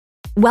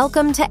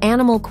Welcome to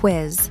Animal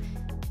Quiz.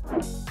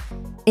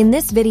 In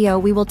this video,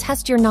 we will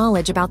test your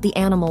knowledge about the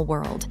animal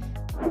world.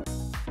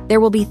 There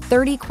will be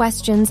 30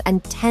 questions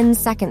and 10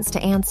 seconds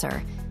to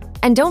answer.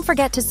 And don't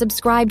forget to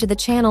subscribe to the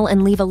channel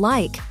and leave a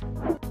like.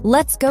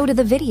 Let's go to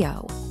the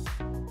video.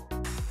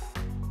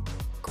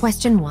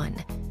 Question 1.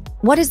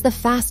 What is the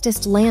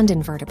fastest land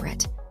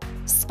invertebrate?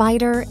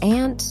 Spider,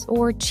 ant,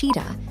 or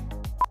cheetah?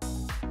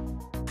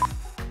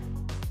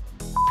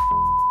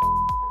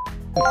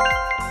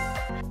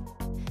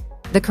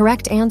 The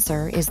correct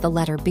answer is the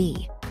letter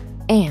B,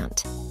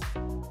 ant.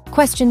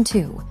 Question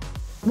 2.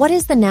 What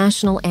is the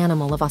national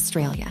animal of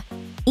Australia?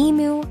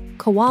 Emu,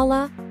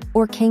 koala,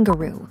 or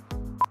kangaroo?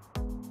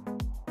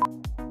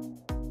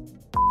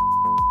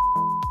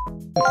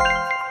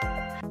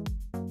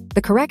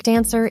 The correct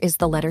answer is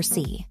the letter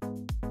C,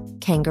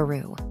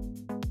 kangaroo.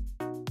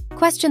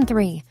 Question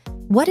 3.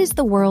 What is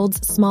the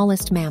world's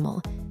smallest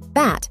mammal?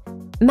 Bat,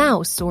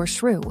 mouse, or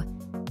shrew?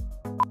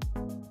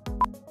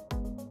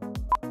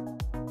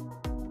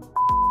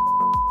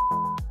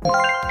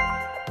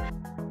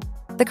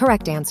 The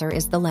correct answer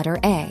is the letter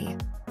A,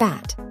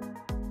 bat.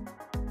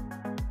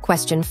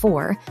 Question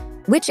 4.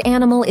 Which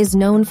animal is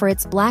known for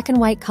its black and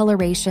white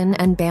coloration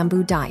and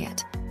bamboo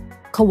diet?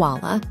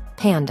 Koala,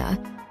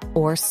 panda,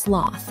 or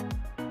sloth?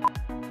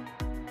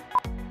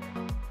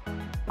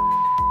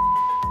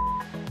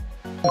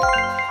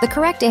 The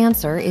correct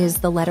answer is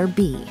the letter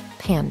B,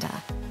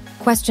 panda.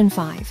 Question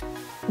 5.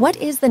 What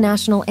is the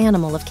national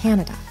animal of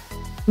Canada?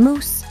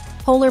 Moose,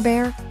 polar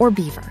bear, or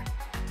beaver?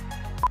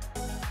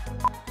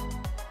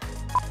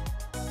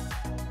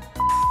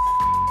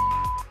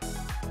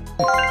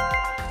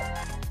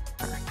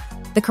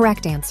 The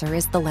correct answer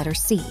is the letter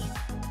C,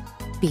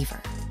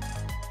 beaver.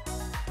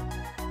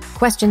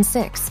 Question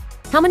 6.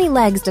 How many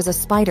legs does a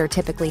spider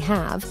typically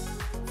have?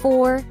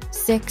 4,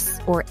 6,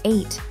 or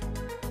 8?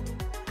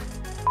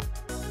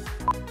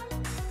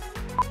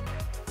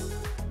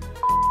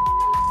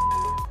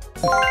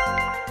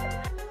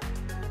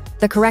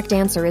 The correct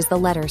answer is the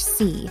letter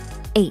C,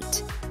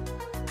 8.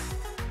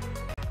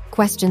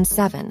 Question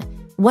 7.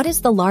 What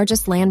is the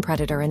largest land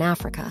predator in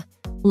Africa?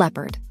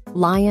 Leopard,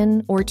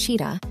 lion, or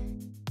cheetah?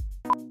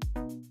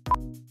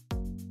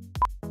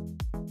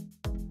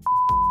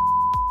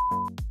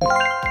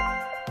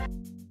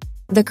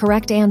 The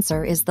correct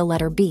answer is the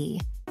letter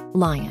B,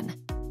 lion.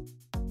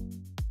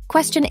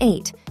 Question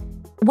 8.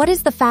 What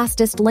is the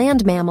fastest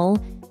land mammal?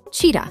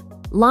 Cheetah,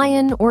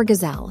 lion, or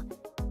gazelle?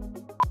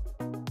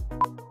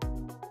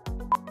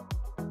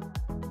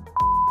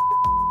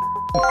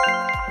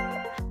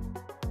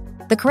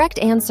 The correct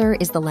answer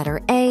is the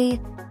letter A,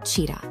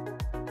 cheetah.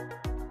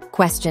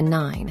 Question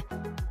 9.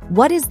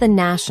 What is the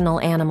national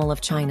animal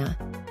of China?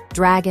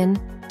 Dragon,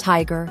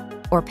 tiger,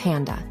 or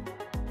panda?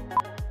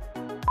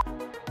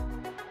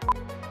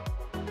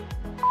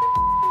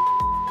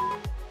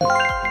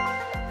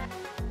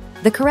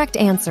 The correct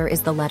answer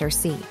is the letter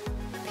C,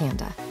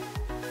 panda.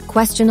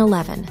 Question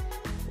 11.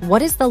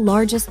 What is the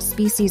largest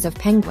species of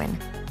penguin?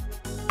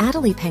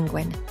 Adelie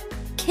penguin,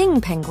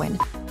 king penguin,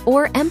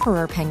 or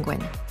emperor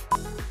penguin?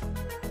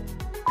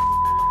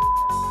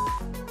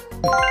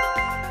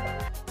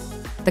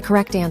 The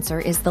correct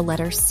answer is the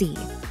letter C,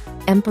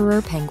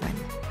 emperor penguin.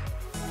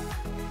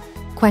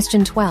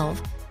 Question 12.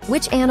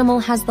 Which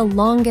animal has the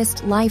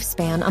longest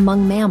lifespan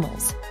among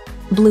mammals?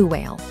 Blue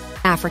whale,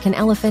 African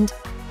elephant,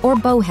 or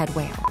bowhead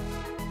whale?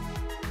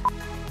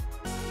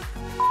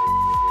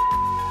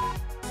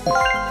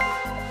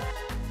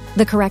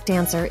 The correct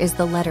answer is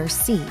the letter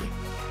C,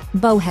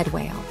 bowhead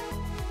whale.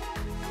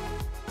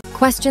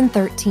 Question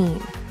 13.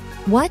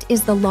 What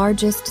is the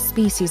largest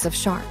species of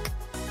shark?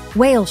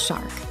 Whale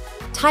shark,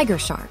 tiger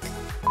shark,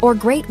 or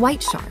great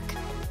white shark?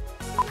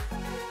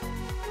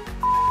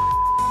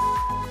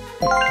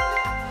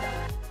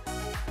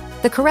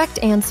 The correct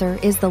answer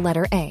is the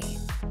letter A,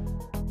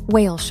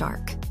 whale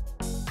shark.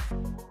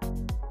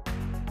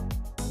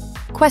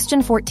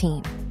 Question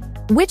 14.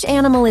 Which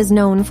animal is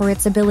known for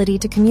its ability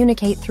to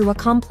communicate through a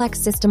complex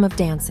system of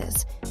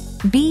dances?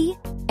 Bee,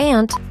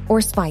 ant,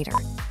 or spider?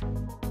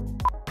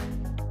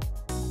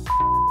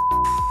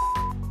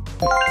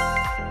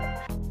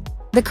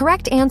 The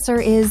correct answer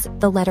is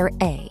the letter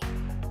A,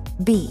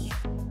 bee.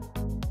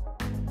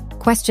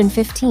 Question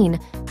 15.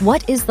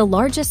 What is the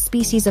largest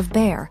species of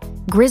bear?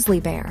 Grizzly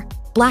bear,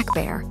 black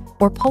bear,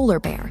 or polar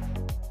bear?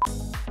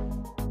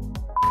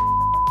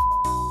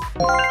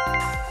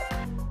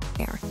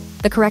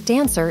 The correct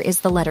answer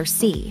is the letter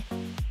C,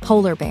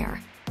 polar bear.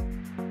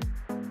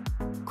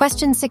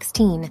 Question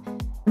 16.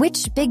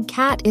 Which big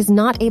cat is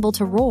not able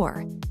to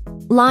roar?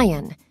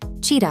 Lion,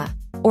 cheetah,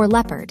 or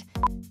leopard?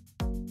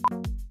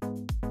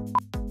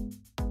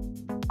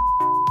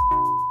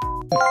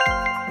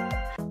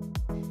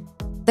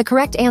 The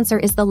correct answer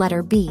is the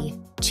letter B,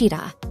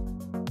 cheetah.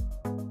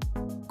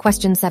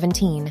 Question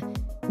 17.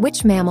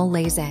 Which mammal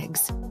lays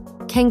eggs?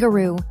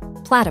 Kangaroo,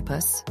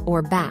 platypus,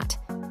 or bat?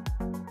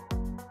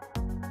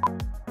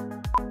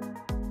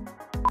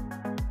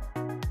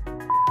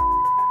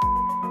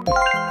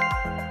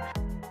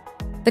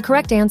 The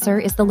correct answer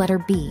is the letter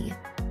B,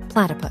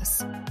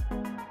 Platypus.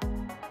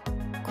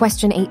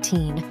 Question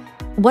 18.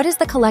 What is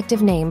the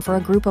collective name for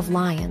a group of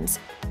lions?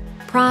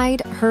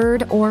 Pride,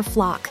 herd, or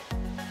flock?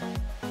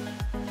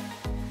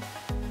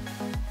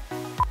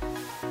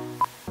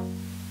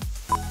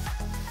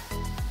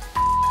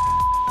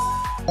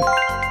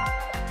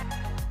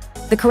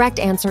 The correct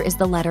answer is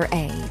the letter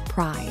A,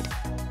 pride.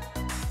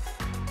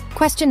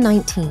 Question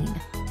 19.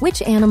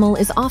 Which animal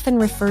is often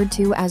referred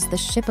to as the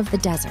ship of the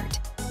desert?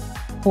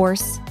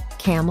 Horse,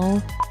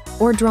 camel,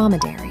 or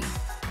dromedary?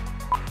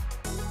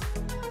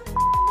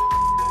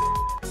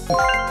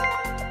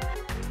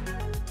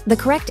 The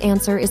correct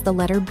answer is the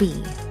letter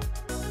B,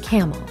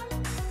 camel.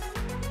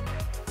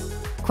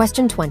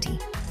 Question 20.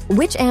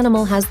 Which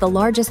animal has the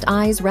largest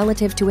eyes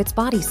relative to its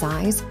body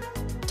size?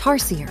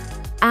 Tarsier,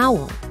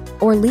 owl,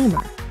 or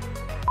lemur?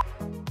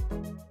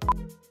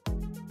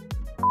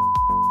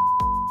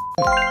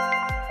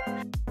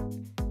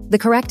 The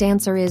correct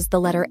answer is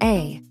the letter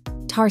A,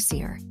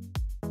 tarsier.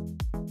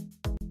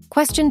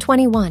 Question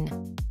 21.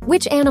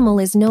 Which animal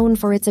is known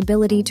for its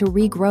ability to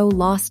regrow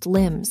lost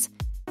limbs?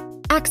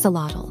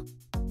 Axolotl,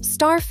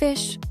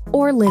 starfish,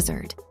 or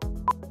lizard?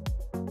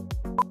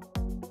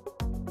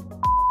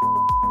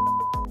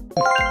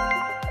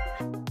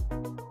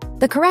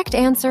 The correct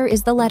answer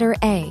is the letter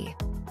A,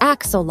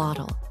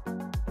 axolotl.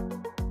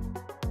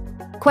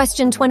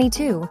 Question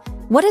 22.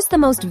 What is the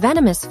most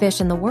venomous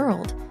fish in the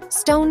world?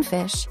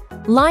 Stonefish,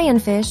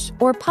 lionfish,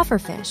 or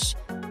pufferfish?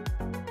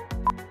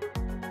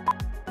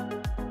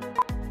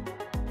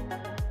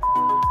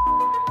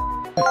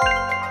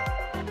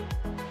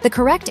 The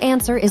correct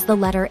answer is the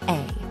letter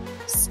A,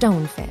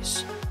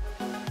 stonefish.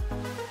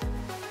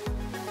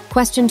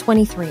 Question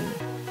 23.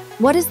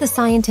 What is the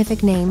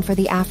scientific name for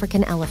the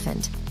African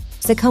elephant?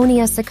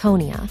 Ciconia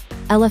ciconia,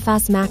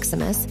 Elephas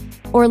maximus,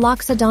 or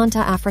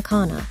Loxodonta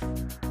africana?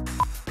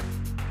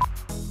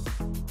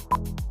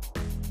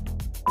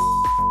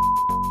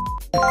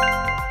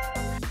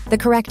 The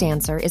correct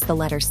answer is the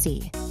letter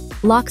C,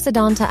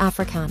 Loxodonta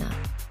africana.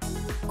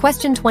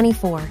 Question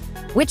 24.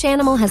 Which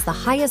animal has the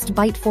highest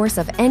bite force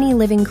of any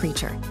living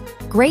creature?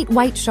 Great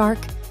white shark,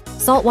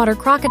 saltwater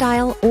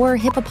crocodile, or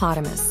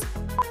hippopotamus?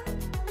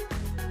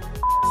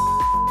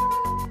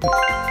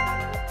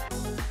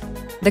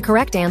 The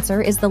correct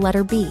answer is the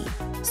letter B,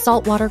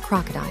 saltwater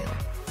crocodile.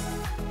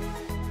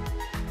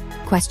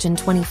 Question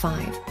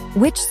 25.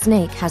 Which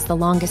snake has the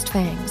longest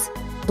fangs?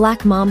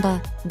 Black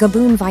mamba,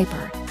 gaboon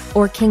viper,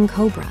 or king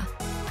cobra?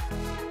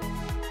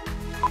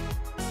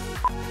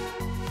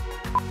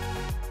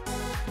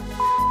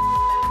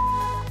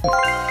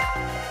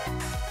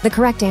 The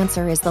correct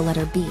answer is the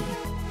letter B,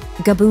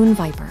 gaboon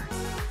viper.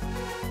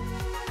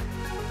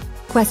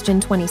 Question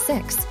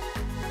 26.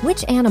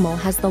 Which animal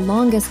has the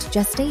longest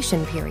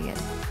gestation period?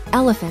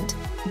 Elephant,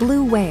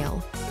 blue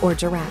whale, or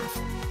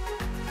giraffe?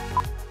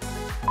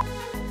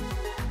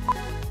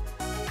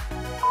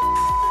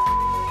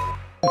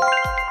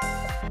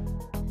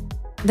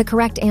 The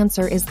correct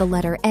answer is the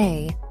letter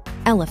A,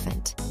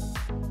 elephant.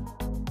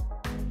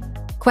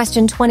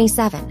 Question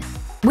 27.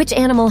 Which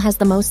animal has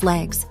the most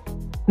legs?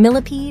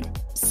 Millipede,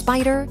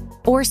 spider,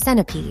 or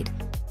centipede?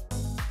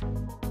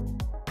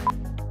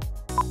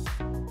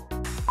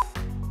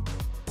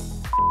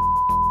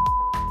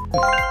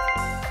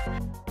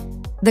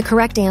 The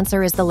correct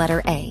answer is the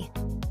letter A,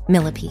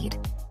 millipede.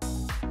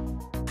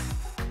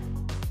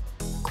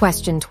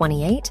 Question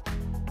 28.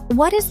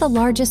 What is the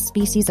largest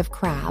species of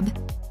crab?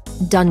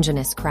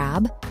 Dungeness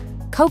crab,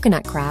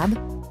 coconut crab,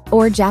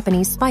 or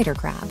Japanese spider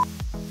crab?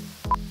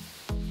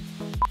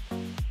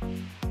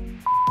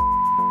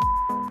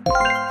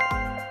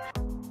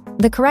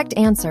 The correct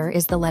answer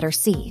is the letter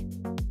C,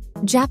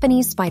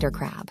 Japanese spider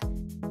crab.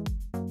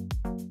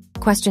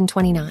 Question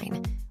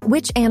 29.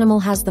 Which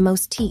animal has the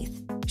most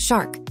teeth?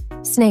 Shark,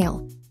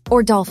 snail,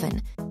 or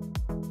dolphin?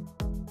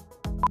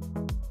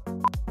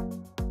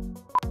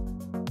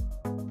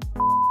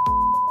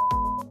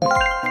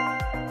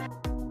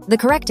 The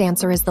correct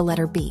answer is the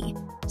letter B,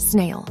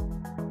 snail.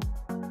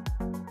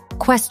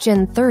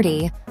 Question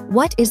 30.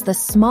 What is the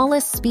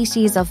smallest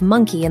species of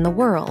monkey in the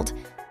world?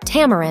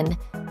 Tamarin,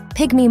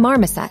 pygmy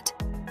marmoset,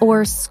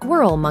 or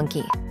squirrel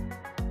monkey?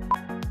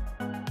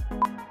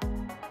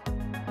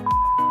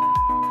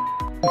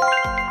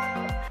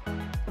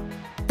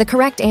 The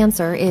correct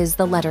answer is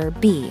the letter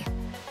B,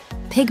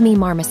 pygmy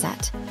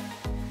marmoset.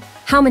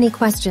 How many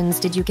questions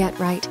did you get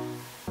right?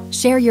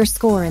 Share your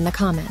score in the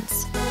comments.